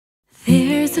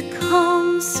There's a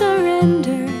calm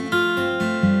surrender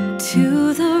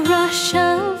to the rush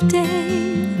of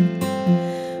day,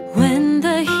 when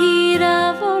the heat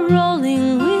of a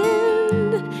rolling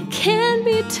wind can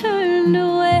be turned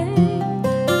away.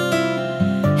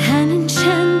 An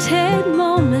enchanted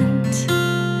moment,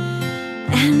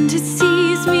 and it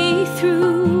sees me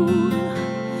through.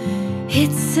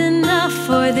 It's enough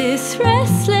for this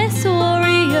restless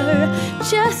warrior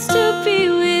just to be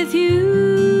with you.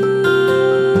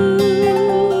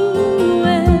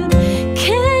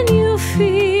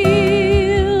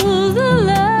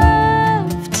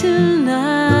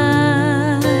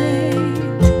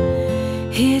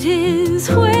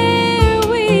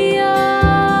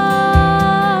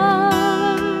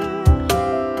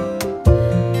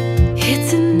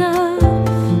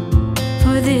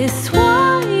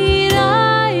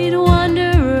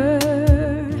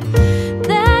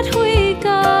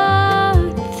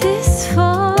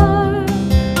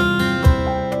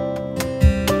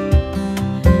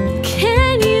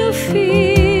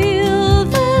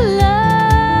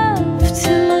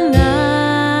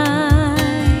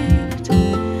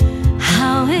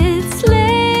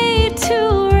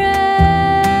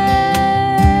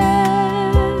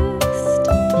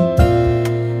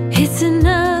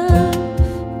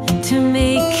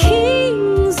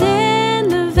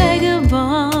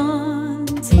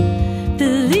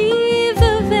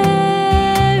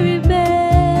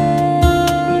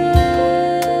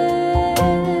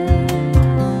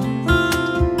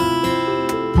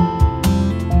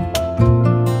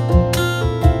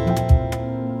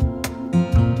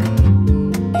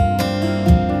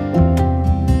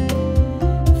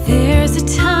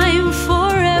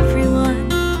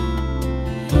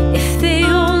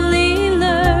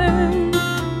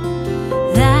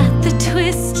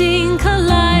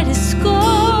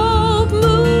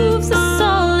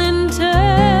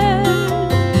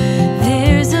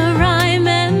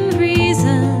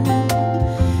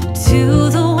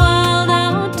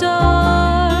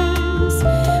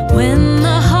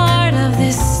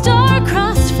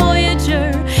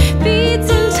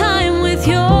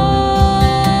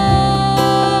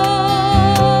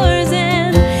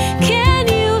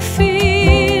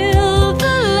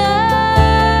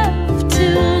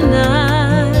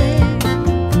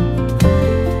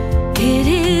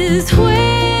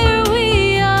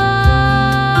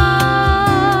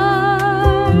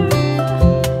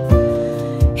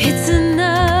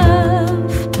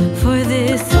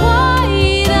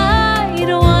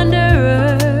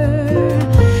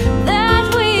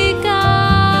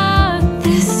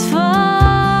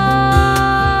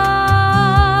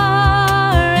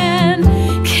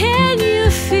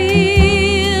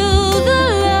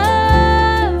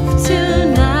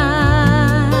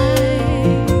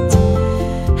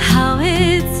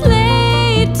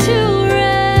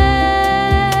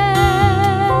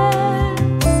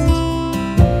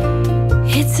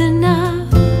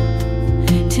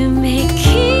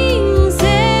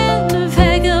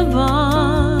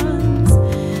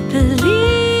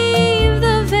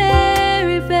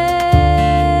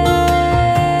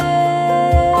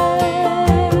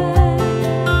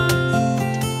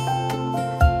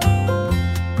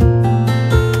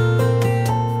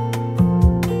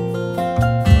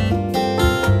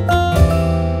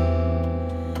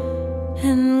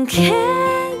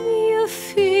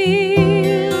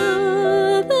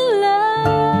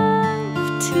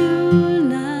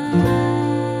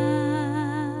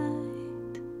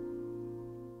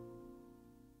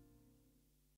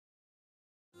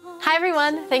 Hi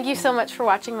everyone! Thank you so much for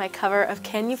watching my cover of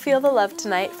Can You Feel the Love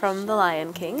Tonight from The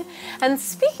Lion King. And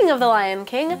speaking of The Lion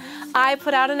King, I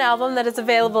put out an album that is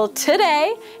available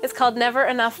today. It's called Never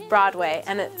Enough Broadway,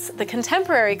 and it's the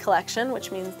Contemporary Collection,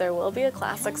 which means there will be a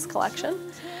Classics collection.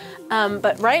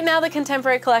 But right now the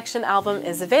Contemporary Collection album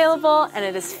is available, and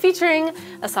it is featuring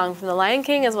a song from The Lion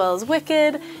King as well as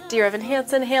Wicked, Dear Evan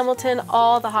Hansen, Hamilton,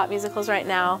 all the hot musicals right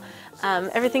now.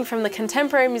 Everything from the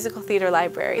Contemporary Musical Theater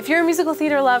Library. If you're a musical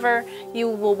theater lover, you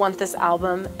will want this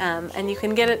album, and you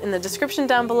can get it in the description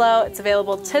down below. It's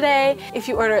available today. If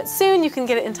you order it soon, you can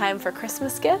get it in time for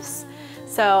Christmas gifts.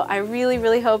 So I really,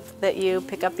 really hope that you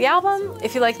pick up the album.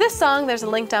 If you like this song, there's a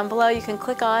link down below you can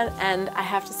click on, and I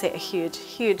have to say a huge,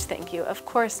 huge thank you, of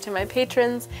course, to my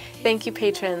patrons. Thank you,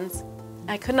 patrons.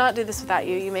 I could not do this without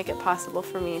you. You make it possible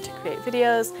for me to create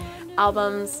videos,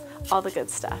 albums, all the good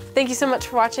stuff. Thank you so much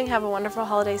for watching. Have a wonderful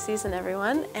holiday season,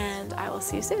 everyone, and I will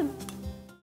see you soon.